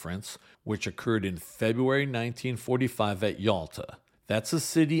conference, which occurred in February 1945 at Yalta. That's a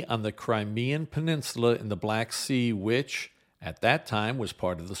city on the Crimean Peninsula in the Black Sea, which, at that time, was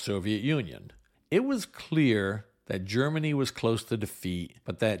part of the Soviet Union. It was clear that Germany was close to defeat,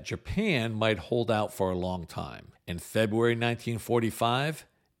 but that Japan might hold out for a long time. In February 1945,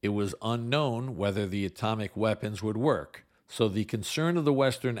 it was unknown whether the atomic weapons would work, so the concern of the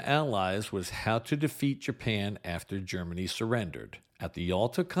Western Allies was how to defeat Japan after Germany surrendered. At the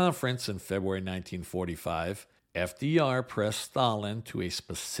Yalta Conference in February 1945, FDR pressed Stalin to a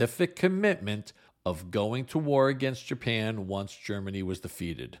specific commitment of going to war against Japan once Germany was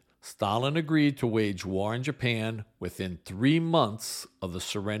defeated. Stalin agreed to wage war on Japan within 3 months of the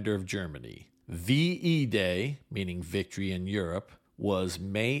surrender of Germany. VE Day, meaning victory in Europe, was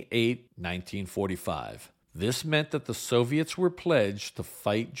May 8, 1945. This meant that the Soviets were pledged to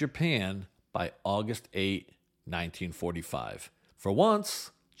fight Japan by August 8, 1945. For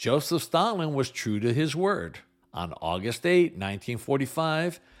once, Joseph Stalin was true to his word. On August 8,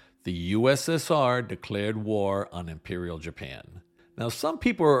 1945, the USSR declared war on Imperial Japan. Now, some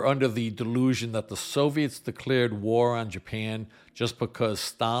people are under the delusion that the Soviets declared war on Japan just because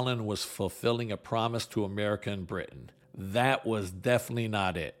Stalin was fulfilling a promise to America and Britain. That was definitely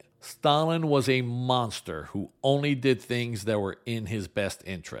not it. Stalin was a monster who only did things that were in his best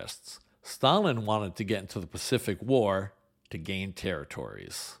interests. Stalin wanted to get into the Pacific War to gain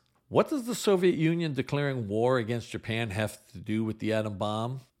territories. What does the Soviet Union declaring war against Japan have to do with the atom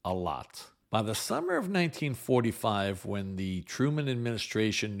bomb? A lot. By the summer of 1945, when the Truman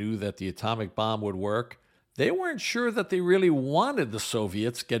administration knew that the atomic bomb would work, they weren't sure that they really wanted the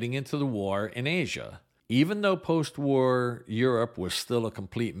Soviets getting into the war in Asia. Even though post-war Europe was still a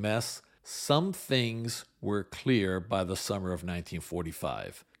complete mess, some things were clear by the summer of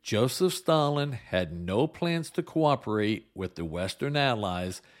 1945. Joseph Stalin had no plans to cooperate with the Western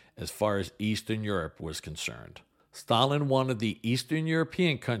Allies as far as Eastern Europe was concerned. Stalin wanted the Eastern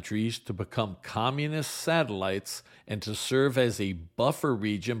European countries to become communist satellites and to serve as a buffer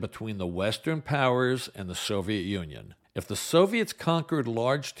region between the Western powers and the Soviet Union. If the Soviets conquered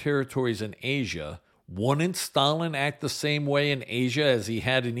large territories in Asia, wouldn't Stalin act the same way in Asia as he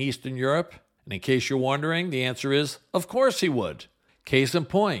had in Eastern Europe? And in case you're wondering, the answer is, of course he would. Case in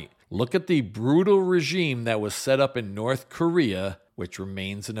point, look at the brutal regime that was set up in North Korea, which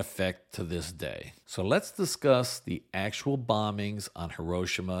remains in effect to this day. So let's discuss the actual bombings on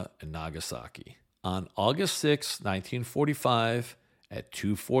Hiroshima and Nagasaki. On August 6, 1945, at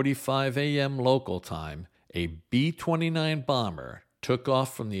 2:45 a.m. local time, a B-29 bomber took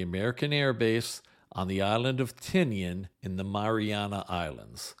off from the American Air Base on the island of Tinian in the Mariana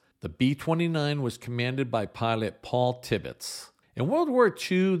Islands. The B-29 was commanded by pilot Paul Tibbets. In World War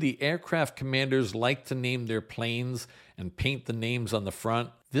II, the aircraft commanders liked to name their planes and paint the names on the front.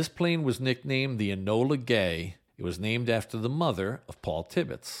 This plane was nicknamed the Enola Gay. It was named after the mother of Paul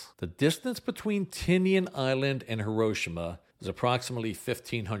Tibbets. The distance between Tinian Island and Hiroshima is approximately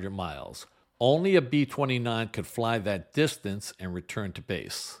 1,500 miles. Only a B-29 could fly that distance and return to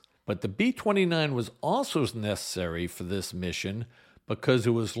base. But the B-29 was also necessary for this mission because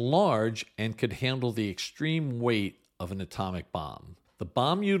it was large and could handle the extreme weight of an atomic bomb. The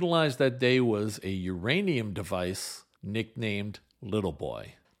bomb utilized that day was a uranium device nicknamed Little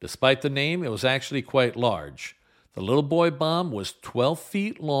Boy. Despite the name, it was actually quite large. The Little Boy bomb was 12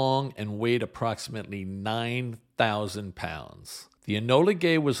 feet long and weighed approximately 9,000 pounds. The Enola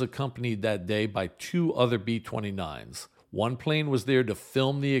Gay was accompanied that day by 2 other B-29s. One plane was there to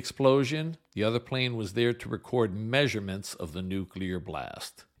film the explosion. The other plane was there to record measurements of the nuclear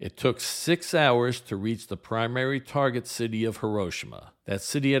blast. It took 6 hours to reach the primary target city of Hiroshima. That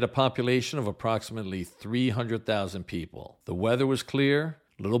city had a population of approximately 300,000 people. The weather was clear.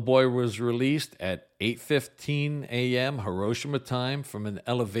 Little Boy was released at 8:15 a.m. Hiroshima time from an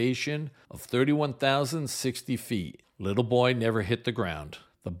elevation of 31,060 feet. Little Boy never hit the ground.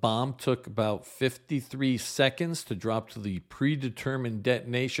 The bomb took about 53 seconds to drop to the predetermined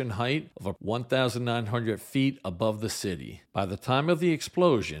detonation height of 1,900 feet above the city. By the time of the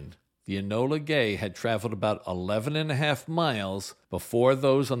explosion, the Enola Gay had traveled about 11.5 miles before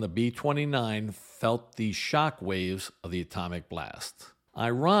those on the B-29 felt the shock waves of the atomic blast.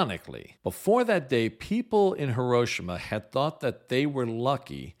 Ironically, before that day, people in Hiroshima had thought that they were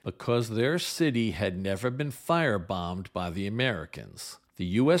lucky because their city had never been firebombed by the Americans. The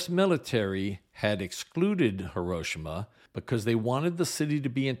U.S. military had excluded Hiroshima because they wanted the city to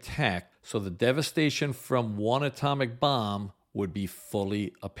be intact so the devastation from one atomic bomb would be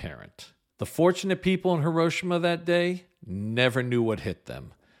fully apparent. The fortunate people in Hiroshima that day never knew what hit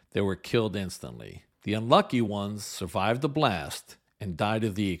them. They were killed instantly. The unlucky ones survived the blast and died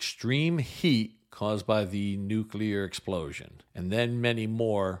of the extreme heat caused by the nuclear explosion. And then many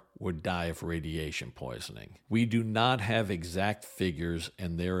more would die of radiation poisoning. We do not have exact figures,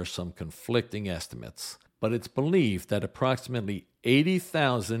 and there are some conflicting estimates, but it's believed that approximately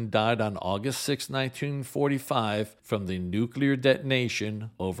 80,000 died on August 6, 1945 from the nuclear detonation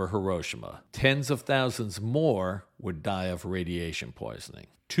over Hiroshima. Tens of thousands more would die of radiation poisoning.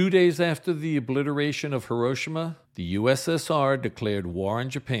 2 days after the obliteration of Hiroshima, the USSR declared war on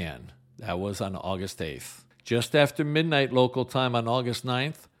Japan. That was on August 8th. Just after midnight local time on August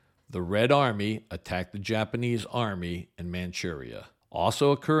 9th, the Red Army attacked the Japanese army in Manchuria.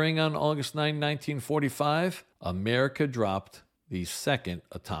 Also occurring on August 9, 1945, America dropped the second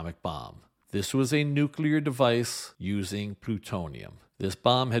atomic bomb. This was a nuclear device using plutonium. This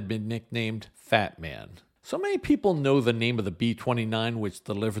bomb had been nicknamed Fat Man. So many people know the name of the B-29 which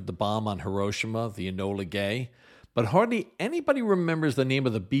delivered the bomb on Hiroshima, the Enola Gay, but hardly anybody remembers the name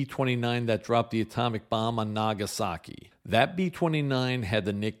of the B-29 that dropped the atomic bomb on Nagasaki. That B-29 had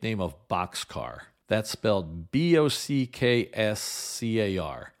the nickname of Boxcar. That's spelled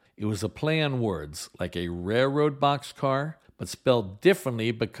B-O-C-K-S-C-A-R. It was a play on words, like a railroad boxcar, but spelled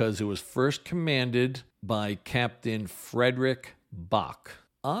differently because it was first commanded by Captain Frederick Bach.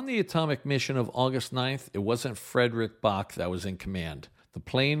 On the atomic mission of August 9th, it wasn't Frederick Bach that was in command. The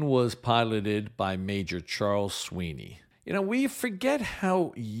plane was piloted by Major Charles Sweeney. We forget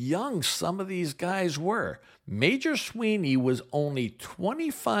how young some of these guys were. Major Sweeney was only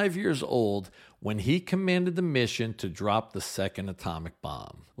 25 years old when he commanded the mission to drop the second atomic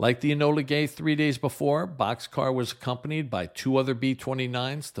bomb. Like the Enola Gay 3 days before, Boxcar was accompanied by 2 other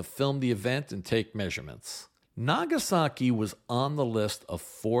B-29s to film the event and take measurements. Nagasaki was on the list of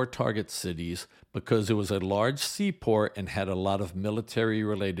 4 target cities because it was a large seaport and had a lot of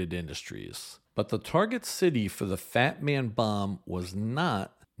military-related industries. But the target city for the Fat Man bomb was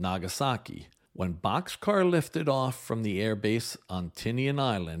not Nagasaki. When Boxcar lifted off from the airbase on Tinian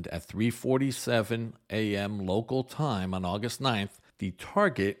Island at 3:47 a.m. local time on August 9th, the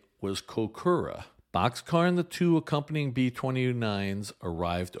target was Kokura. Boxcar and the 2 accompanying B-29s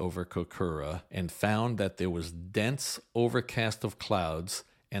arrived over Kokura and found that there was dense overcast of clouds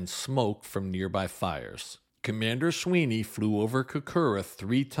and smoke from nearby fires. Commander Sweeney flew over Kokura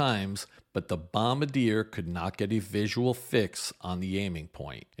 3 times, but the bombardier could not get a visual fix on the aiming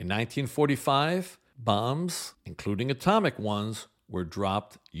point. In 1945, bombs, including atomic ones, were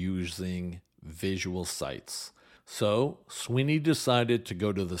dropped using visual sights. So Sweeney decided to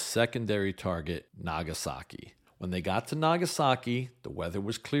go to the secondary target, Nagasaki. When they got to Nagasaki, the weather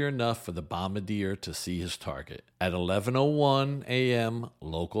was clear enough for the bombardier to see his target. At 11:01 a.m.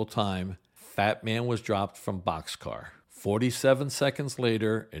 local time, Fat Man was dropped from Boxcar. 47 seconds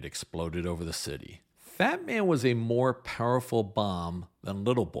later, it exploded over the city. Fat Man was a more powerful bomb than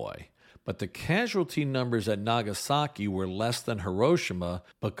Little Boy, but the casualty numbers at Nagasaki were less than Hiroshima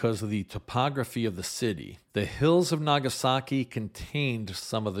because of the topography of the city. The hills of Nagasaki contained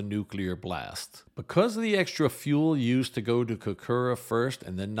some of the nuclear blast. Because of the extra fuel used to go to Kokura first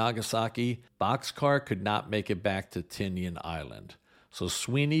and then Nagasaki, Boxcar could not make it back to Tinian Island. So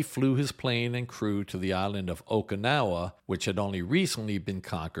Sweeney flew his plane and crew to the island of Okinawa, which had only recently been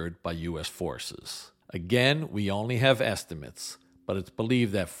conquered by U.S. forces. Again, we only have estimates, but it's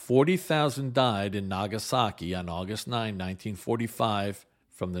believed that 40,000 died in Nagasaki on August 9, 1945,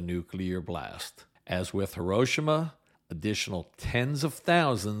 from the nuclear blast. As with Hiroshima, additional tens of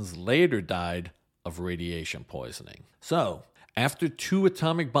thousands later died of radiation poisoning. So, after 2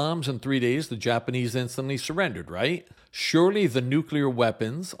 atomic bombs in 3 days, the Japanese instantly surrendered, right? Surely the nuclear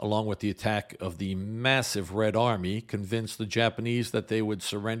weapons, along with the attack of the massive Red Army, convinced the Japanese that they would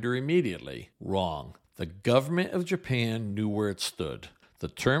surrender immediately. Wrong. The government of Japan knew where it stood. The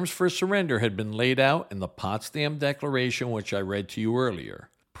terms for surrender had been laid out in the Potsdam Declaration, which I read to you earlier.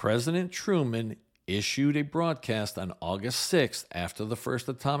 President Truman issued a broadcast on August 6th after the first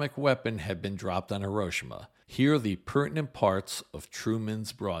atomic weapon had been dropped on Hiroshima. Here are the pertinent parts of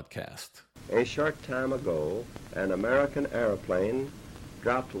Truman's broadcast. A short time ago, an American airplane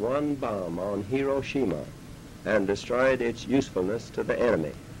dropped 1 bomb on Hiroshima and destroyed its usefulness to the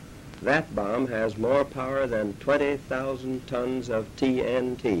enemy. That bomb has more power than 20,000 tons of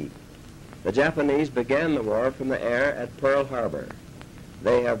TNT. The Japanese began the war from the air at Pearl Harbor.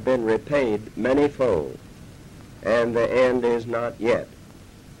 They have been repaid manyfold, and the end is not yet.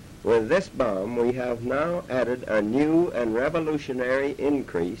 With this bomb, we have now added a new and revolutionary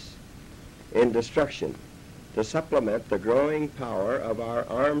increase in destruction to supplement the growing power of our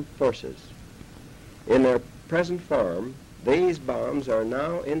armed forces. In their present form, these bombs are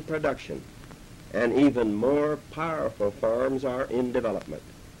now in production, and even more powerful forms are in development.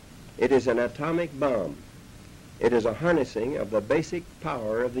 It is an atomic bomb. It is a harnessing of the basic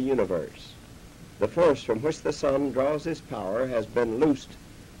power of the universe. The force from which the sun draws its power has been loosed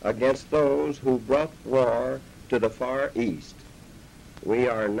against those who brought war to the Far East. We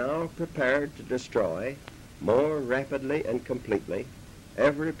are now prepared to destroy more rapidly and completely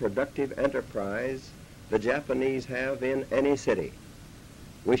every productive enterprise the Japanese have in any city.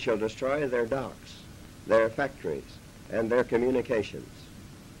 We shall destroy their docks, their factories, and their communications.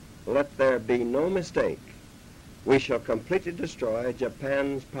 Let there be no mistake. We shall completely destroy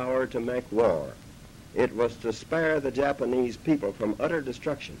Japan's power to make war. It was to spare the Japanese people from utter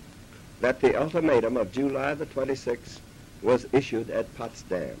destruction that the ultimatum of July the 26th was issued at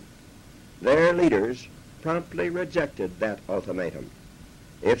Potsdam. Their leaders promptly rejected that ultimatum.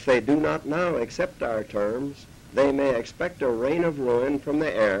 If they do not now accept our terms, they may expect a rain of ruin from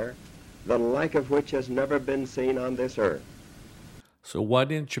the air, the like of which has never been seen on this earth. So why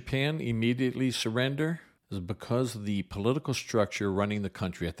didn't Japan immediately surrender? It was because of the political structure running the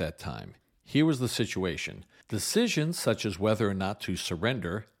country at that time. Here was the situation. Decisions such as whether or not to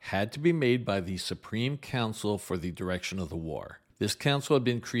surrender had to be made by the Supreme Council for the direction of the war. This council had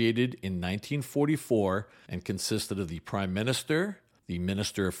been created in 1944 and consisted of the Prime Minister, the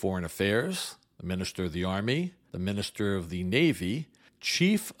Minister of Foreign Affairs, the Minister of the Army, the Minister of the Navy,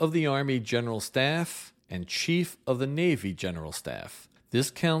 Chief of the Army General Staff, and Chief of the Navy General Staff.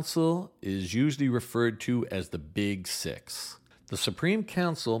 This council is usually referred to as the Big Six. The Supreme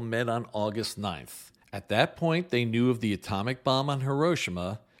Council met on August 9th. At that point, they knew of the atomic bomb on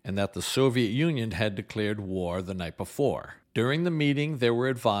Hiroshima and that the Soviet Union had declared war the night before. During the meeting, they were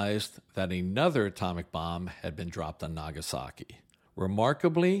advised that another atomic bomb had been dropped on Nagasaki.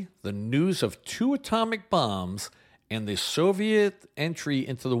 Remarkably, the news of 2 atomic bombs and the Soviet entry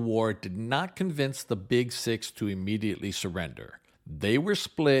into the war did not convince the Big Six to immediately surrender. They were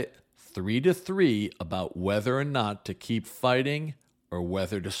split 3-3 about whether or not to keep fighting or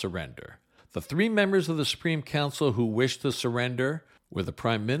whether to surrender. The 3 members of the Supreme Council who wished to surrender were the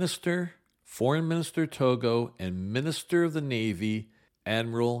Prime Minister, Foreign Minister Togo, and Minister of the Navy,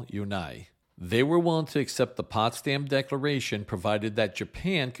 Admiral Yonai. They were willing to accept the Potsdam Declaration provided that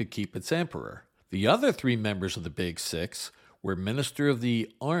Japan could keep its emperor. The other 3 members of the Big Six were Minister of the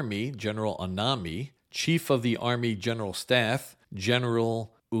Army, General Anami, Chief of the Army General Staff,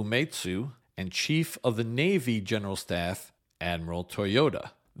 General Uematsu, and Chief of the Navy General Staff, Admiral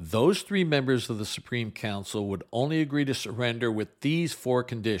Toyoda. Those 3 members of the Supreme Council would only agree to surrender with these 4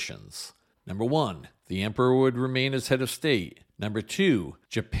 conditions. Number 1, the emperor would remain as head of state. Number 2,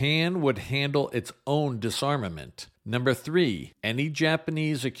 Japan would handle its own disarmament. Number 3, any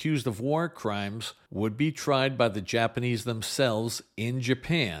Japanese accused of war crimes would be tried by the Japanese themselves in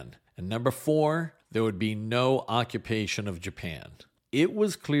Japan. And number 4, there would be no occupation of Japan. It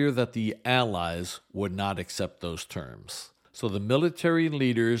was clear that the Allies would not accept those terms. So the military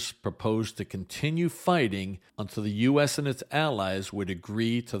leaders proposed to continue fighting until the U.S. and its allies would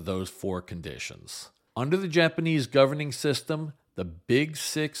agree to those 4 conditions. Under the Japanese governing system, the Big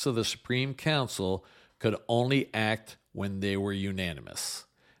Six of the Supreme Council could only act when they were unanimous.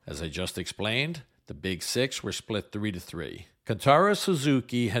 As I just explained, the Big Six were split 3-3. Kentaro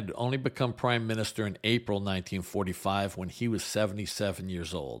Suzuki had only become prime minister in April 1945 when he was 77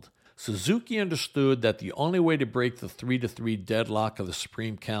 years old. Suzuki understood that the only way to break the 3-3 deadlock of the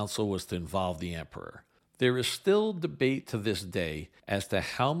Supreme Council was to involve the emperor. There is still debate to this day as to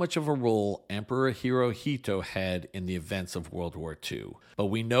how much of a role Emperor Hirohito had in the events of World War II, but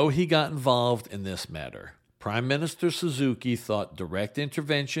we know he got involved in this matter. Prime Minister Suzuki thought direct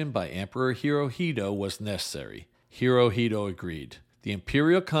intervention by Emperor Hirohito was necessary. Hirohito agreed. The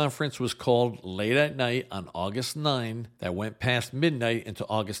Imperial Conference was called late at night on August 9 that went past midnight into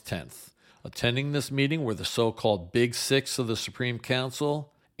August 10th. Attending this meeting were the so-called Big Six of the Supreme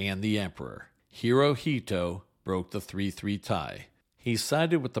Council and the Emperor. Hirohito broke the 3-3 tie. He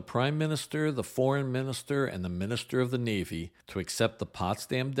sided with the Prime Minister, the Foreign Minister, and the Minister of the Navy to accept the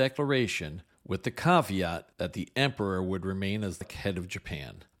Potsdam Declaration with the caveat that the Emperor would remain as the head of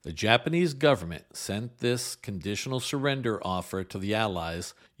Japan. The Japanese government sent this conditional surrender offer to the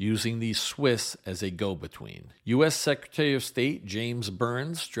Allies using the Swiss as a go-between. U.S. Secretary of State James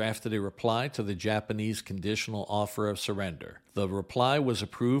Burns drafted a reply to the Japanese conditional offer of surrender. The reply was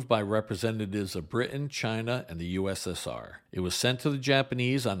approved by representatives of Britain, China, and the USSR. It was sent to the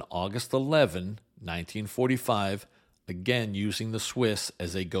Japanese on August 11, 1945, again using the Swiss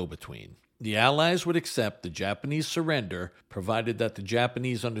as a go-between. The Allies would accept the Japanese surrender, provided that the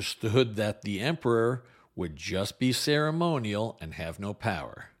Japanese understood that the emperor would just be ceremonial and have no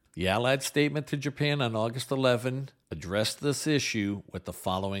power. The Allied statement to Japan on August 11 addressed this issue with the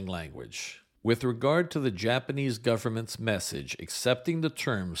following language. With regard to the Japanese government's message accepting the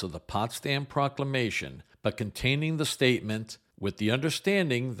terms of the Potsdam Proclamation, but containing the statement, with the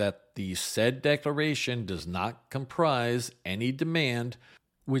understanding that the said declaration does not comprise any demand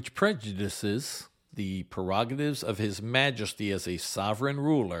which prejudices the prerogatives of His Majesty as a sovereign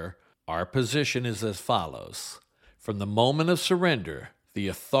ruler, our position is as follows. From the moment of surrender, the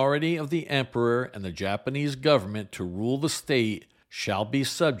authority of the Emperor and the Japanese government to rule the state shall be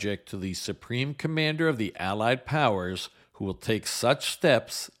subject to the Supreme Commander of the Allied Powers, who will take such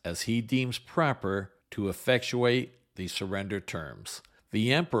steps as he deems proper to effectuate the surrender terms.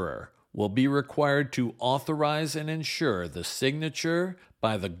 The Emperor will be required to authorize and ensure the signature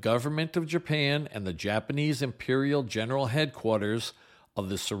by the government of Japan and the Japanese Imperial General Headquarters of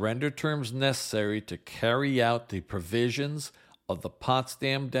the surrender terms necessary to carry out the provisions of the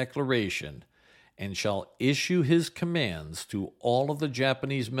Potsdam Declaration, and shall issue his commands to all of the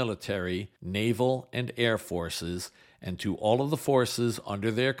Japanese military, naval, and air forces, and to all of the forces under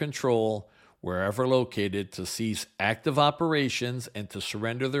their control, wherever located, to cease active operations and to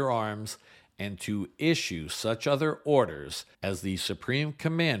surrender their arms, and to issue such other orders as the Supreme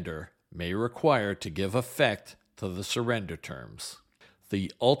Commander may require to give effect to the surrender terms.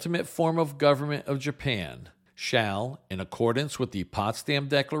 The ultimate form of government of Japan shall, in accordance with the Potsdam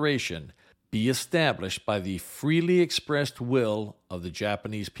Declaration, be established by the freely expressed will of the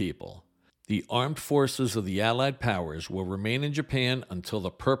Japanese people. The armed forces of the Allied powers will remain in Japan until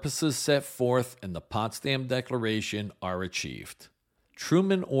the purposes set forth in the Potsdam Declaration are achieved.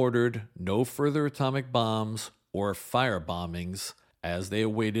 Truman ordered no further atomic bombs or firebombings as they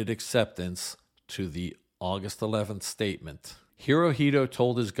awaited acceptance to the August 11th statement. Hirohito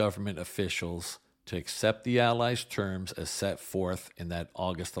told his government officials to accept the Allies' terms as set forth in that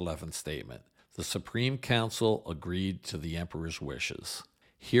August 11th statement. The Supreme Council agreed to the Emperor's wishes.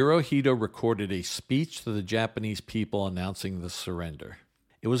 Hirohito recorded a speech to the Japanese people announcing the surrender.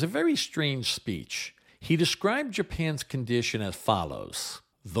 It was a very strange speech. He described Japan's condition as follows: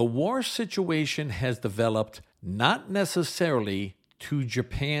 "The war situation has developed not necessarily to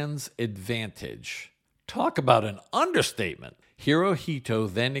Japan's advantage." Talk about an understatement.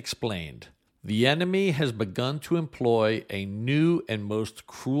 Hirohito then explained, "The enemy has begun to employ a new and most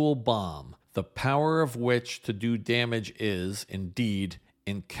cruel bomb, the power of which to do damage is, indeed,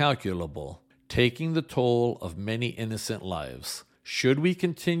 incalculable, taking the toll of many innocent lives. Should we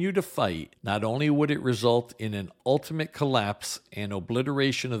continue to fight, not only would it result in an ultimate collapse and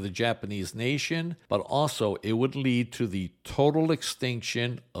obliteration of the Japanese nation, but also it would lead to the total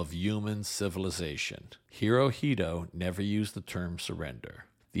extinction of human civilization." Hirohito never used the term surrender.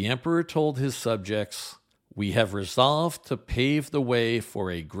 The emperor told his subjects, "We have resolved to pave the way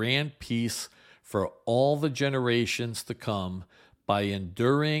for a grand peace for all the generations to come by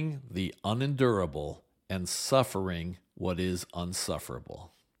enduring the unendurable and suffering what is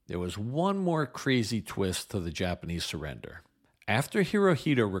unsufferable." There was one more crazy twist to the Japanese surrender. After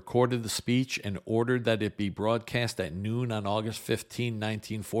Hirohito recorded the speech and ordered that it be broadcast at noon on August 15,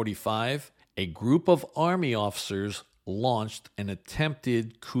 1945, a group of army officers launched an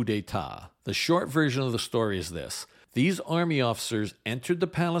attempted coup d'etat. The short version of the story is this: these army officers entered the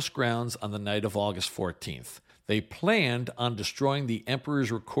palace grounds on the night of August 14th. They planned on destroying the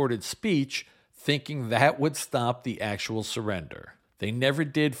emperor's recorded speech, thinking that would stop the actual surrender. They never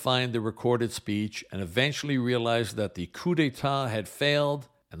did find the recorded speech and eventually realized that the coup d'etat had failed,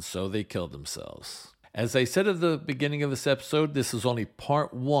 and so they killed themselves. As I said at the beginning of this episode, this is only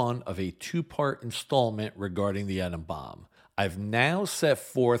part one of a two-part installment regarding the atom bomb. I've now set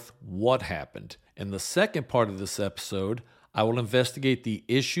forth what happened. In the second part of this episode, I will investigate the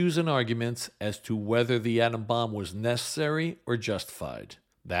issues and arguments as to whether the atom bomb was necessary or justified.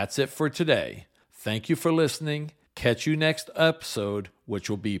 That's it for today. Thank you for listening. Catch you next episode, which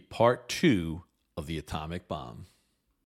will be part 2 of the atomic bomb.